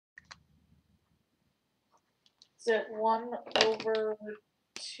Is it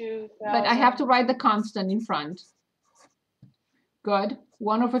 1/2000? But I have to write the constant in front. Good.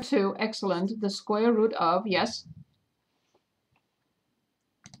 1/2. Excellent. The square root of, yes.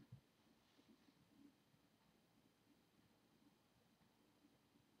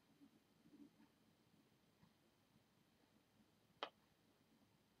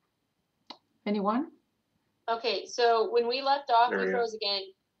 Anyone? Okay, so when we left off, you froze again.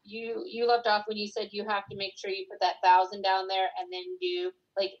 You left off when you said you have to make sure you put that 1,000 down there and then do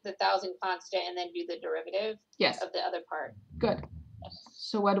like the 1,000 constant and then do the derivative Yes. of the other part. Good.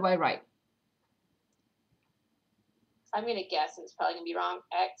 So what do I write? I'm gonna guess, and it's probably gonna be wrong.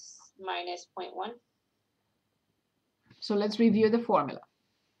 X minus 0.1. So let's review the formula.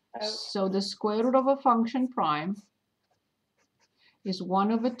 So the square root of a function prime is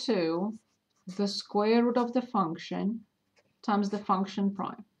 1/2 the square root of the function times the function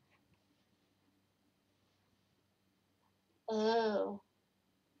prime. Oh.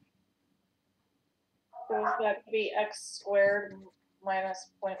 So is that to be x squared minus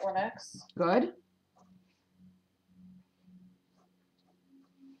 0.1x? Good.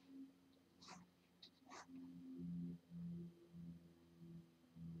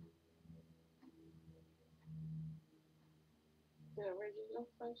 The original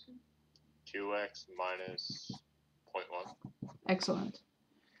function. 2x minus 0.1. Excellent.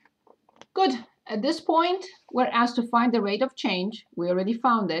 Good. At this point, we're asked to find the rate of change. We already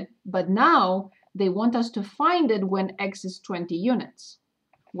found it, but now they want us to find it when x is 20 units.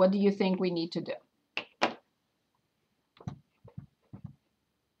 What do you think we need to do? I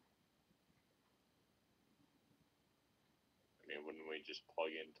mean, wouldn't we just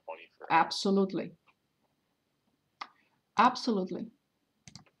plug in 20 for x? Absolutely. Absolutely.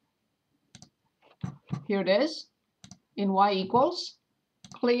 Here it is in y equals.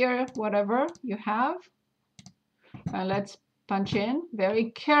 Clear whatever you have. And let's punch in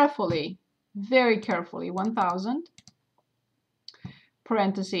very carefully, 1,000,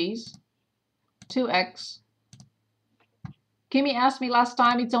 parentheses, 2x. Kimmy asked me last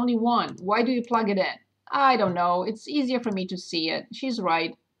time, it's only 1. Why do you plug it in? I don't know. It's easier for me to see it. She's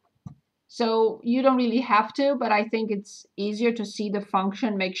right. So you don't really have to, but I think it's easier to see the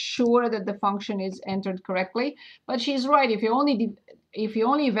function, make sure that the function is entered correctly. But she's right. If you only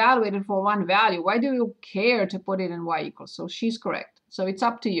evaluate it for one value, why do you care to put it in y equals? So she's correct. So it's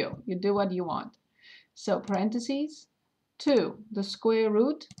up to you. You do what you want. So parentheses, 2, the square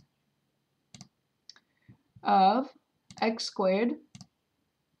root of x squared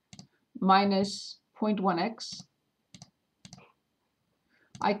minus 0.1x.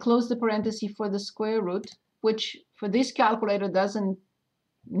 I close the parenthesis for the square root, which for this calculator doesn't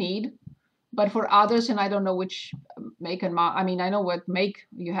need, but for others, and I don't know which make and model, I mean, I know what make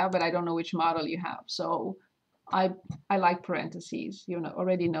you have, but I don't know which model you have. So I like parentheses, you know,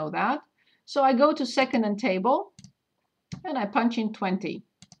 already know that. So I go to second and table, and I punch in 20.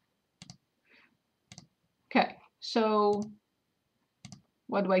 Okay, so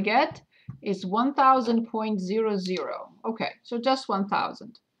what do I get? It's 1,000.00. Okay, so just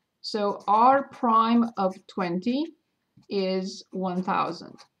 1,000. So R prime of 20 is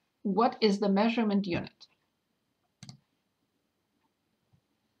 1,000. What is the measurement unit?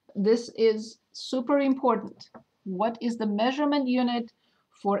 This is super important. What is the measurement unit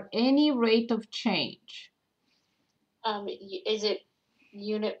for any rate of change? Is it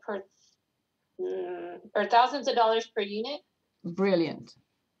unit per, or thousands of dollars per unit? Brilliant.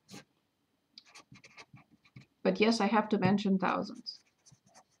 But yes, I have to mention thousands.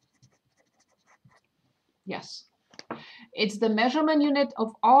 Yes. It's the measurement unit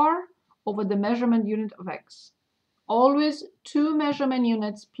of R over the measurement unit of X. Always 2 measurement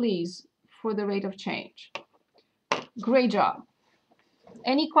units, please, for the rate of change. Great job.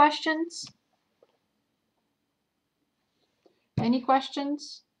 Any questions? Any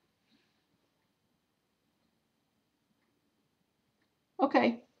questions?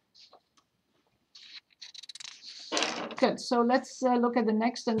 Okay. Good. So let's look at the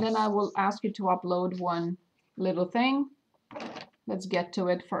next, and then I will ask you to upload one little thing. Let's get to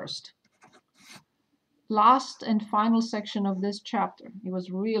it first. Last and final section of this chapter. It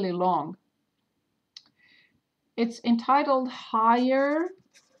was really long. It's entitled Higher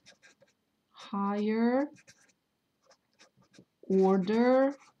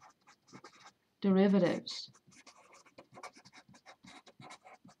Order Derivatives.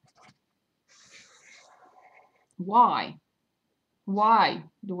 Why? Why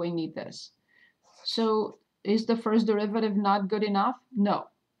do we need this? So is the first derivative not good enough? No.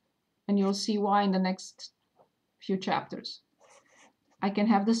 And you'll see why in the next few chapters. I can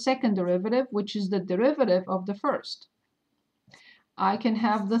have the second derivative, which is the derivative of the first. I can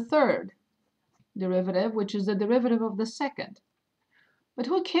have the third derivative, which is the derivative of the second. But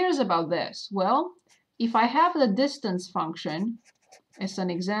who cares about this? Well, if I have the distance function as an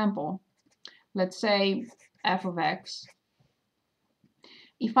example, let's say f of x,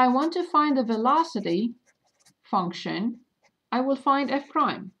 if I want to find the velocity function, I will find f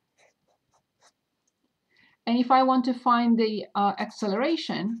prime. And if I want to find the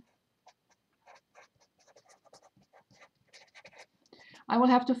acceleration, I will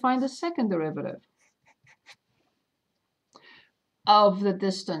have to find the second derivative of the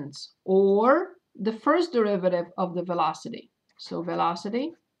distance or the first derivative of the velocity. So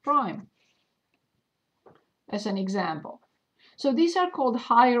velocity prime as an example. So these are called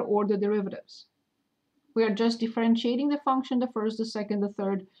higher order derivatives. We are just differentiating the function, the first, the second, the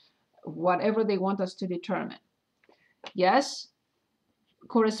third, whatever they want us to determine. Yes,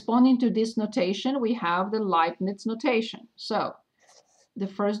 corresponding to this notation, we have the Leibniz notation. So the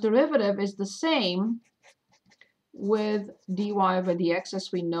first derivative is the same with dy over dx,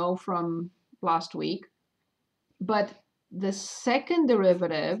 as we know from last week. But the second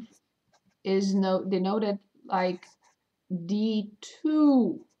derivative is denoted like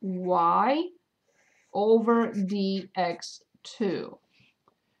d2y over dx2.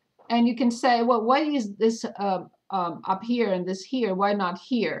 And you can say, well, why is this up here and this here? Why not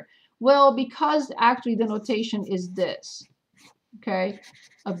here? Well, because actually the notation is this, okay,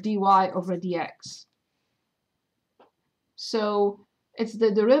 of dy over dx. So it's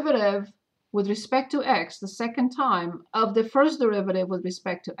the derivative with respect to x, the second time, of the first derivative with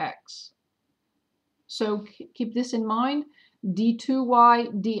respect to x. So keep this in mind.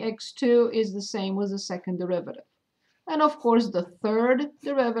 d2y dx2 is the same with the second derivative. And of course, the third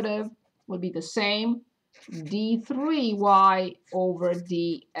derivative will be the same, d3y over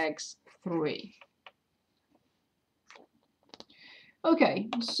dx3. Okay,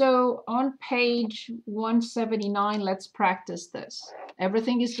 so on page 179, let's practice this.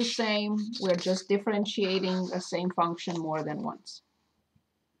 Everything is the same. We're just differentiating the same function more than once.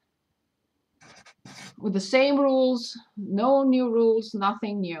 With the same rules, no new rules,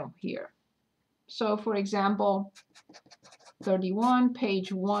 nothing new here. So for example, 31,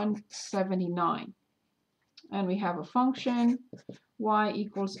 page 179. And we have a function, y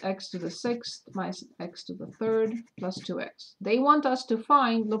equals x to the 6th minus x to the 3rd plus 2x. They want us to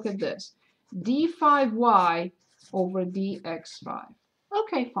find, look at this, d5y over dx5.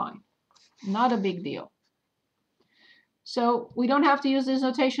 Okay, fine. Not a big deal. So we don't have to use this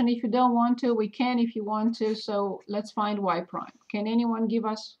notation if you don't want to. We can if you want to. So let's find y prime. Can anyone give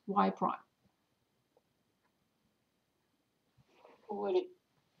us y prime? Would it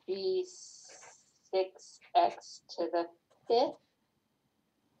be 6x to the 5th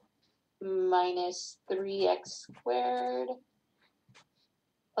minus 3x squared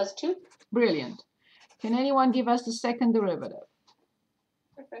plus 2? Brilliant. Can anyone give us the second derivative?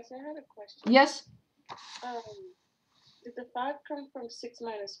 Professor, I have a question. Yes? Did the 5 come from 6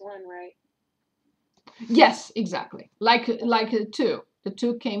 minus 1, right? Yes, exactly. Like 2. The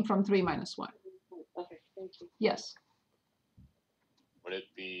 2 came from 3 minus 1. Okay, thank you. Yes. Would it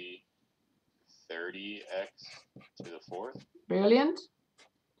be 30x to the 4th Brilliant.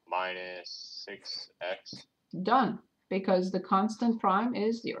 minus 6x? Done. Because the constant prime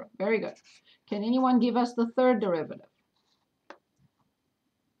is 0. Very good. Can anyone give us the third derivative?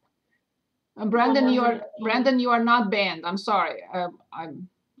 Brandon, you are not banned. I'm sorry.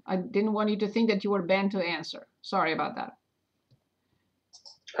 I didn't want you to think that you were banned to answer. Sorry about that.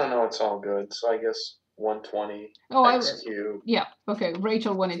 Oh no, it's all good. So I guess 120 Oh, x cubed. yeah. Okay.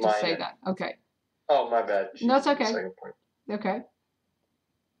 Rachel wanted to say Minus. that. Okay. Oh, my bad. No, it's She's the okay. second point. Okay.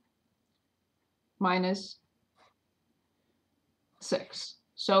 Minus 6.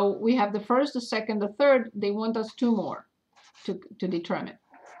 So we have the first, the second, the third. They want us 2 more to determine.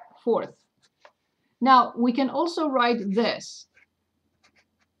 4th. Now, we can also write this.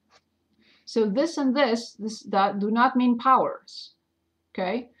 So this and this that do not mean powers.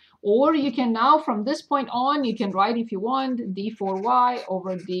 Okay? Or you can now, from this point on, you can write, if you want, d4y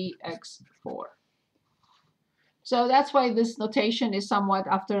over dx4. So that's why this notation is somewhat,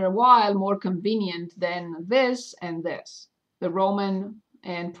 after a while, more convenient than this and this. The Roman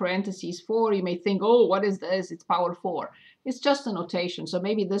and parentheses 4, you may think, oh, what is this? It's power 4. It's just a notation, so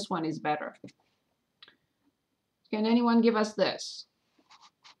maybe this one is better. Can anyone give us this?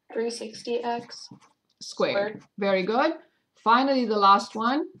 360x Squared. Very good. Finally, the last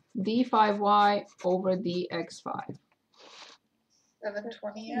one, d5y over dx5.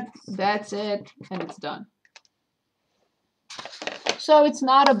 720x. That's it, and it's done. So it's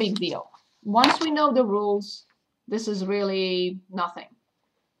not a big deal. Once we know the rules, this is really nothing.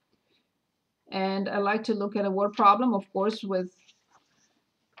 And I like to look at a word problem, of course, with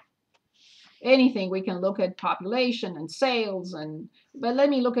anything. We can look at population and sales, but let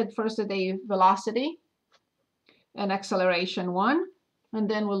me look at first at the velocity and acceleration one, and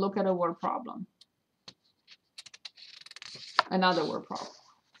then we'll look at a word problem. Another word problem.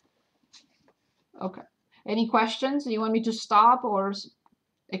 Okay. Any questions? Do you want me to stop or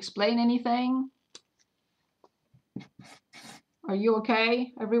explain anything? Are you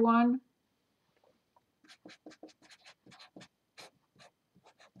okay, everyone?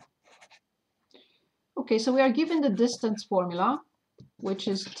 Okay, so we are given the distance formula, which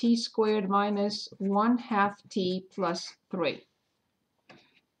is t squared minus 1/2 t plus 3.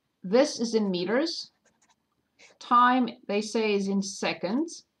 This is in meters. Time, they say, is in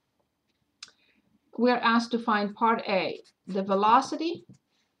seconds. We're asked to find part A, the velocity,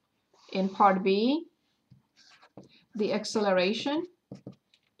 in part B, the acceleration,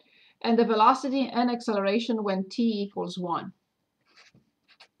 and the velocity and acceleration when t equals 1.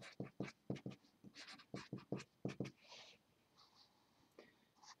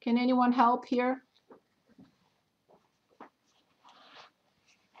 Can anyone help here?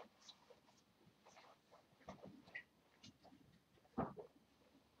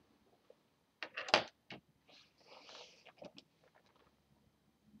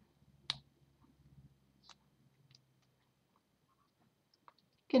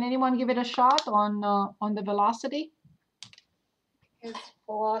 Can anyone give it a shot on the velocity? Is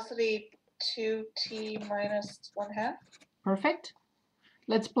velocity 2t minus 1/2? Perfect.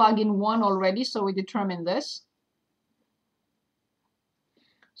 Let's plug in 1 already, so we determine this.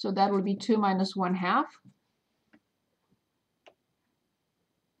 So that will be 2 minus 1/2.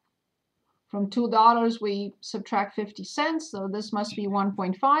 From $2, we subtract 50 cents, so this must be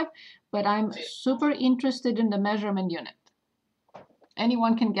 1.5, but I'm super interested in the measurement unit.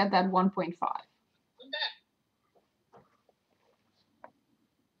 Anyone can get that 1.5.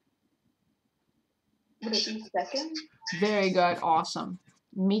 Would it be seconds? Very good, awesome.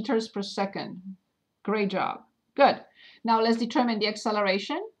 Meters per second. Great job. Good. Now let's determine the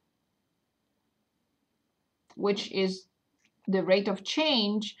acceleration, which is the rate of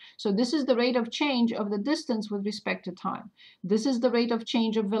change. So this is the rate of change of the distance with respect to time. This is the rate of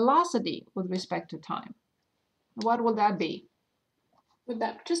change of velocity with respect to time. What will that be? Would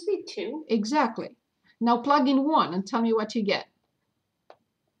that just be 2? Exactly. Now plug in 1 and tell me what you get.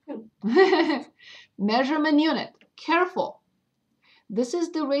 Measurement unit. Careful. This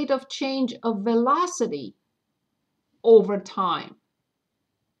is the rate of change of velocity over time.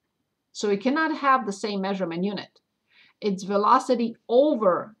 So we cannot have the same measurement unit. It's velocity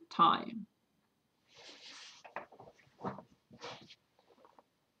over time.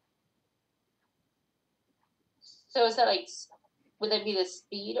 So is that like, would that be the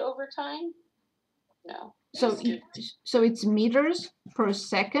speed over time? No. So it's meters per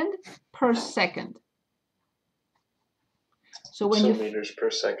second per second. So when you meters per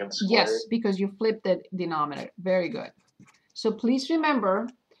second squared. yes, because you flip the denominator. Very good. So please remember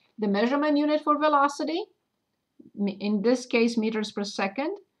the measurement unit for velocity, in this case meters per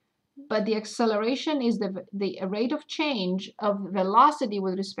second, but the acceleration is the rate of change of velocity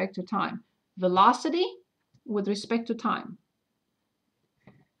with respect to time. Velocity with respect to time.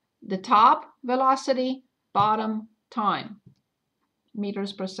 The top velocity, bottom time.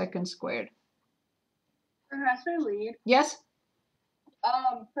 Meters per second squared. Professor Lee, Yes?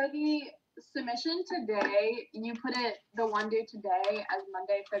 for the submission today, you put it the one due today as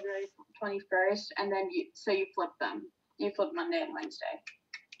Monday, February 21st, and then you flip them. You flip Monday and Wednesday.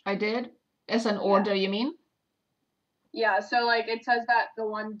 I did? As an order, you mean? Yeah, so like it says that the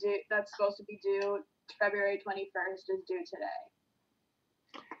one due that's supposed to be due February 21st is due today.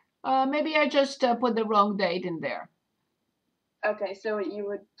 Maybe I just put the wrong date in there. Okay, so you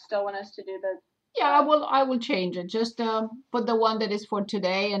would still want us to do the... Yeah, I will change it. Just put the one that is for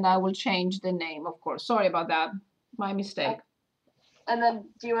today, and I will change the name, of course. Sorry about that. My mistake. And then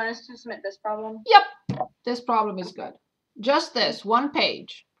do you want us to submit this problem? Yep. This problem is good. Just this, one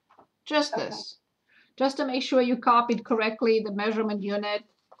page. Just this. Just to make sure you copied correctly the measurement unit.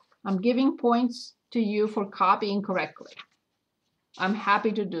 I'm giving points to you for copying correctly. I'm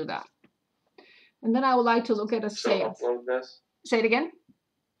happy to do that. And then I would like to look at a sale. So upload this? Say it again?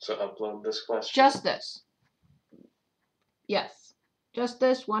 So upload this question? Just this. Yes. Just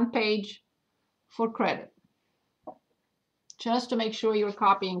this one page for credit. Just to make sure you're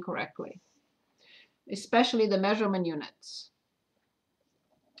copying correctly. Especially the measurement units.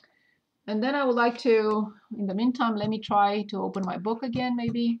 And then I would like to, in the meantime, let me try to open my book again,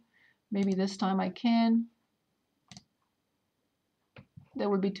 maybe. Maybe this time I can. That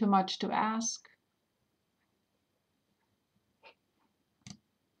would be too much to ask.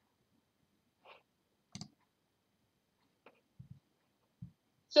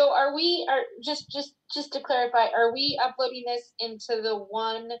 So are just to clarify, are we uploading this into the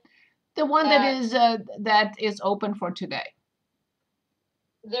one? The one that is open for today.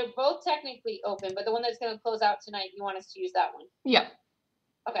 They're both technically open, but the one that's going to close out tonight, you want us to use that one? Yeah.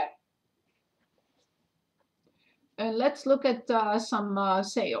 Okay. And let's look at some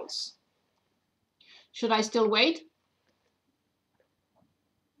sales. Should I still wait?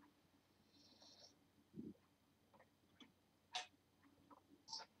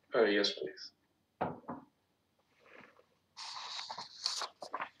 Yes, please.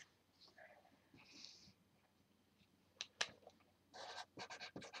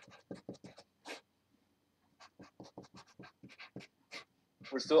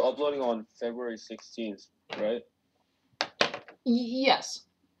 We're still uploading on February 16th, right? Yes.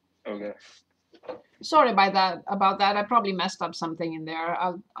 Okay. Sorry about that. I probably messed up something in there.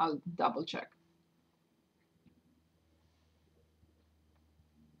 I'll double check.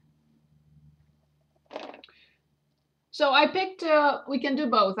 So I picked, we can do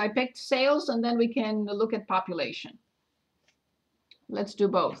both. I picked sales and then we can look at population. Let's do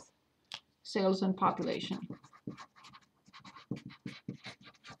both, sales and population.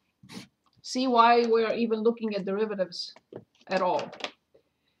 See why we're even looking at derivatives at all.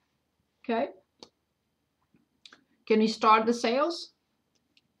 Okay. Can we start the sales?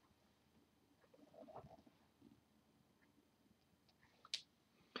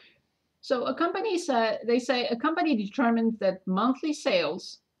 So a company they say a company determines that monthly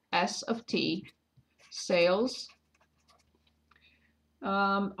sales, S of T, sales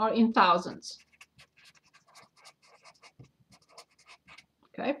are in thousands.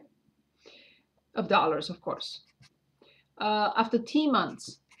 Okay, of dollars, of course. After T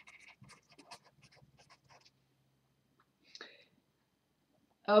months,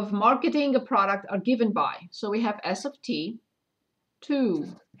 of marketing a product are given by. So we have S of T,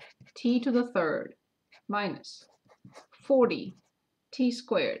 2 T to the third minus 40 T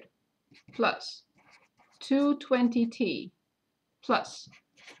squared plus 220T plus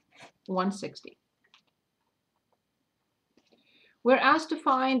 160. We're asked to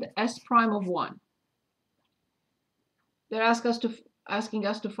find S prime of 1. They're asking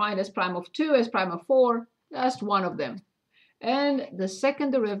us to find S prime of 2, S prime of 4, just one of them. And the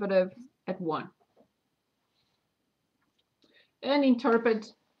second derivative at 1. And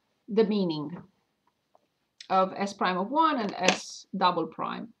interpret the meaning of S prime of 1 and S double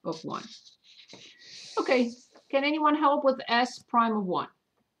prime of 1. Okay, can anyone help with S prime of 1?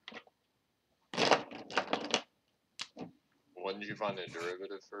 Wouldn't you find the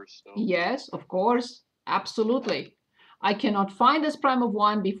derivative first, though? Yes, of course, absolutely. I cannot find S prime of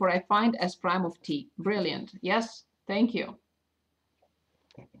 1 before I find S prime of T. Brilliant. Yes, thank you.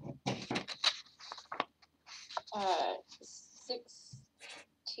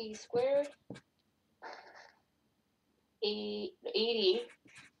 6T squared, 80T,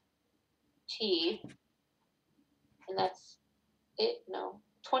 and that's it. No,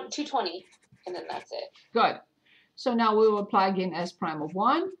 220, and then that's it. Good. So now we will plug in S prime of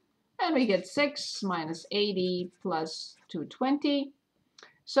 1, and we get 6 minus 80 plus 220.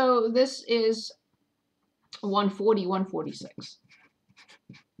 So this is 140, 146.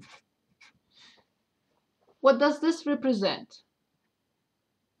 What does this represent?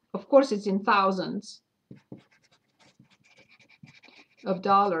 Of course, it's in thousands of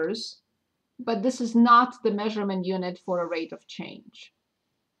dollars, but this is not the measurement unit for a rate of change.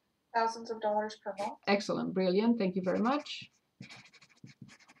 Thousands of dollars per month. Excellent, brilliant, thank you very much.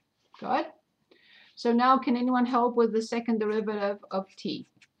 Good. So now can anyone help with the second derivative of T?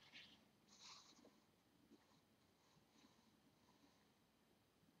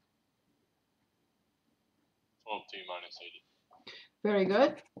 T minus 80. Very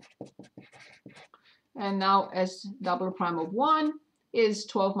good. And now S double prime of 1 is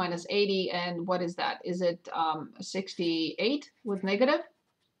 12 minus 80, and what is that? Is it 68 with negative?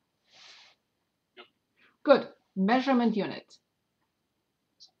 Yep. Good. Measurement unit.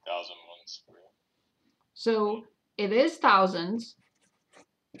 1,001 squared. So it is thousands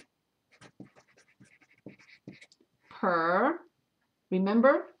per,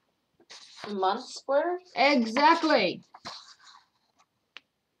 remember? Month squared? Exactly.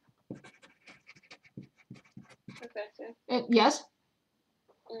 Professor, Yes?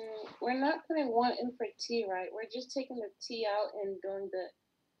 we're not putting 1 in for T, right? We're just taking the T out and doing the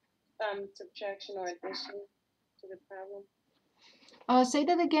subtraction or addition to the problem? Say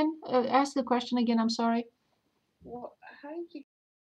that again. Ask the question again. I'm sorry. Well, how did you